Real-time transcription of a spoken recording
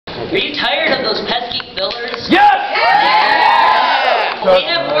Are you tired of those pesky fillers? Yes! Yeah! We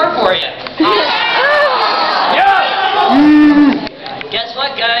have more for you. Yes! Guess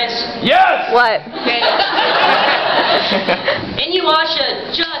what, guys? Yes! What?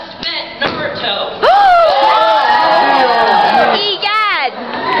 Inuyasha just met Naruto. Egad!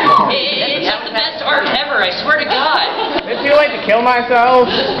 It's the best arc ever, I swear to God. Is it too late to kill myself?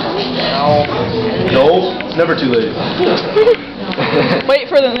 No, it's never too late. Wait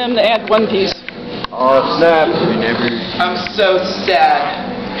for them to add One Piece. Oh, snap. I'm so sad.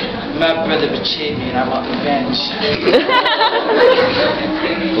 My brother betrayed me and I want revenge.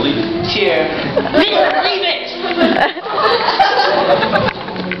 Believe it. Here. Believe it!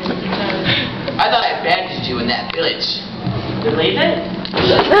 I thought I abandoned you in that village. Believe it?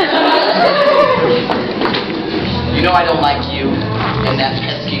 You know I don't like you and that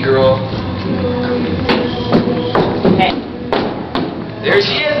pesky girl. Hey. There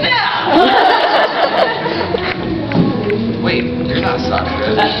she is now! Wait, you're not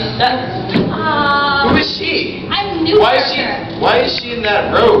Sakura. Who is she? I'm new. Why is she in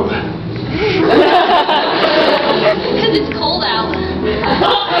that robe? Because it's cold out.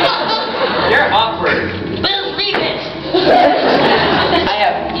 You're awkward. Believe it! I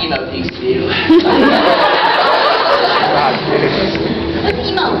have emo things to do. What's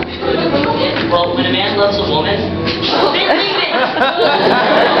emo? Well, when a man loves a woman, believe it!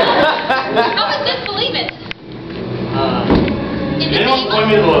 How is this believe it? Is it Anyone emo? point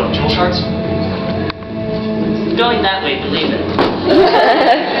me to the jewel shards? Going that way, believe it.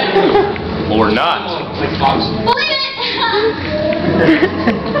 Or not. Believe it!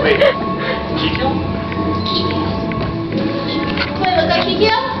 Wait. Kikyo? Wait, look like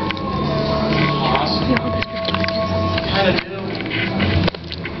Kikyo? Kinda do.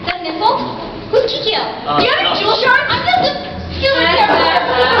 That Nipple? Who's Kikyo? You have a no. jewel shard? I'm just a skilled character.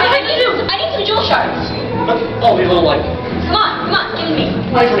 I need some jewel shards. Oh, be a little like. Come on, give me.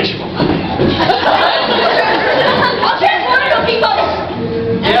 My information. I'll transform into a pink bonus.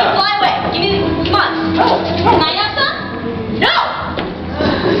 And Yeah. then fly away. Give me, come on. Can I have some? No!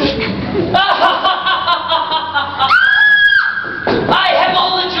 I have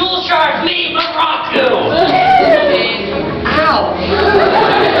all the jewel shards, me, Maraku! Ow!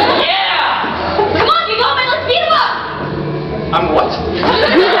 Yeah! Come on, you go, man, let's beat him up! I'm what?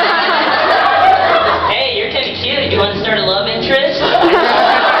 Hey, you're kinda cute. You want to start a love interest?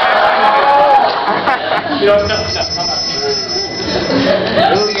 You know, no, I'm not.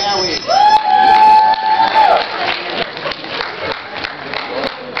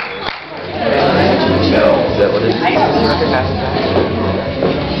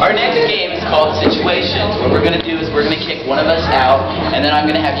 Our next game is called Situations. What we're going to do is we're going to kick one of us out, and then I'm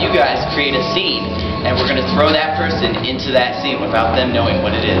going to have you guys create a scene, and we're going to throw that person into that scene without them knowing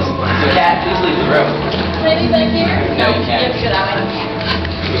what it is. So, Kat, please leave the room. Ready back here? No, you can't. You have to go that way.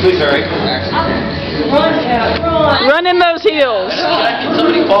 Please hurry. Run, Cat, run! Run in those heels. Can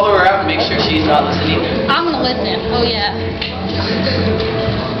somebody follow her out and make sure she's not listening? I'm gonna listen. Oh, yeah.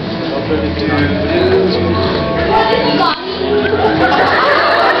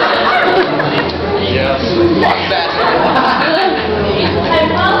 Yes.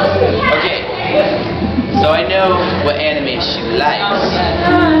 Okay, so I know what anime she likes.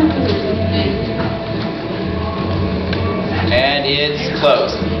 And it's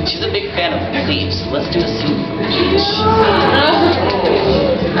closed. She's a big fan of Bleach. Let's do a scene from Bleach.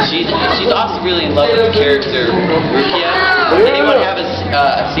 She's also really in love with the character Rukia. Does anyone have a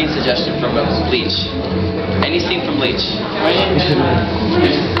scene suggestion from Bleach? Any scene from Bleach?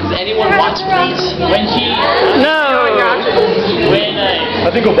 Does anyone watch Bleach? When she... No. When,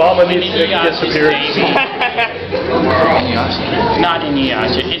 I think Obama needs to get some appearance. not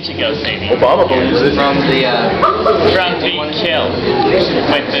Inuyasha, Ichigo's baby. Obama believes it. From the From being killed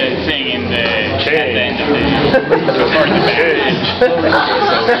with the thing in the... at the end of the... or the back.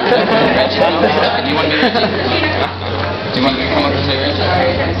 Do you want me to come up and say Reggie?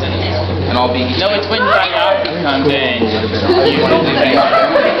 And I'll be... No, it's when Ryaku comes in. You want to do that?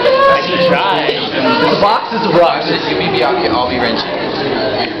 I can try. The box is a rock. You be Byakuya, I'll be Reggie.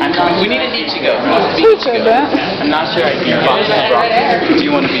 We need an Ichigo. Who wants to be Who said Ichigo? that? I'm not sure I'd be Box good is a at rock. it. Do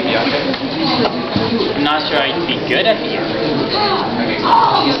you want to be Byakuya? I'm not sure I'd be good at it.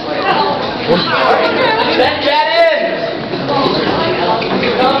 Let Cat in!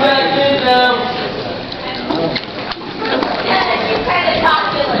 Come back in now.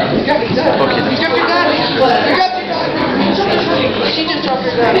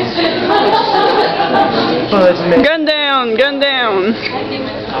 Gun down, gun down. That's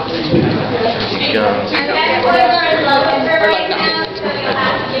what I'm loving for right now.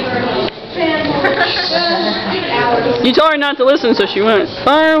 You told her not to listen, so she went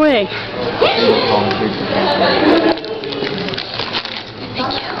far away.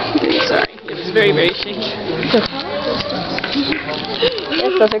 Sorry, it was very, very shaky.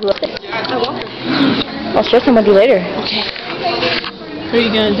 Yes, those are glowing. I'll share some with you later. Okay. Are you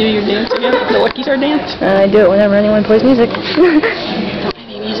gonna do your dance again? The Lucky Star dance? I do it whenever anyone plays music. Don't have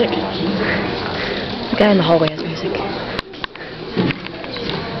any music. The guy in the hallway has music.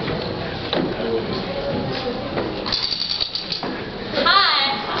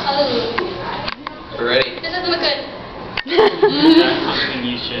 Hi. Oh, We're ready. this doesn't look good.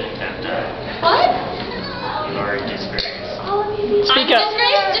 You should have done. What? You are disgraced. Speak I'm up.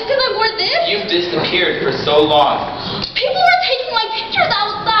 disgraced just because I wore this? You've disappeared for so long. People were taking my pictures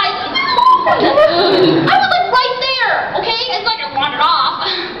outside. I was like right there, okay? It's like I wandered off.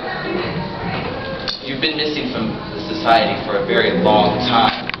 You've been missing from the society for a very long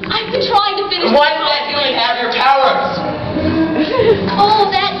time. I've been trying to finish. Why did that human have your powers? Oh,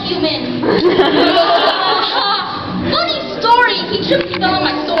 that human. Funny story. He tripped and fell on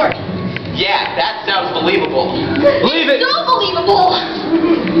my sword. Yeah, that sounds believable. Believe it. So believable.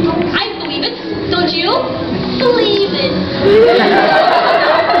 I believe it. Don't you? Believe it.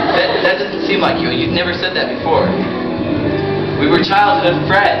 That doesn't seem like you. You've never said that before. We were childhood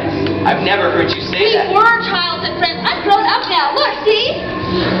friends. I've never heard you say We that. were childhood friends. I'm grown up now. Look, see?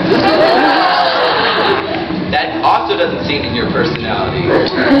 That also doesn't seem in your personality.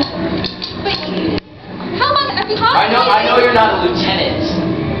 Wait. How long have you I know you're not a lieutenant,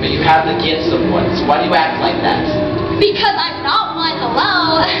 but you have the gifts of one. So why do you act like that? Because I'm not one.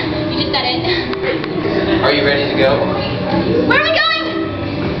 Hello. You just said it. Are you ready to go? Where are we going?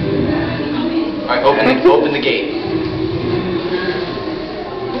 All right, open the gate.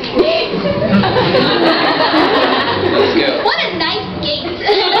 Let's go. What a nice gate.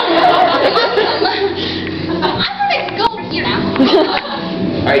 Awesome. I'm gonna go over here now.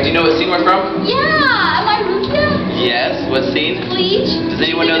 All right, do you know what scene we're from? Yeah. Am I Rukia? Yes. What scene? Bleach? Does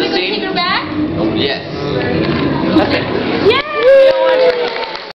anyone know the scene? Take her back?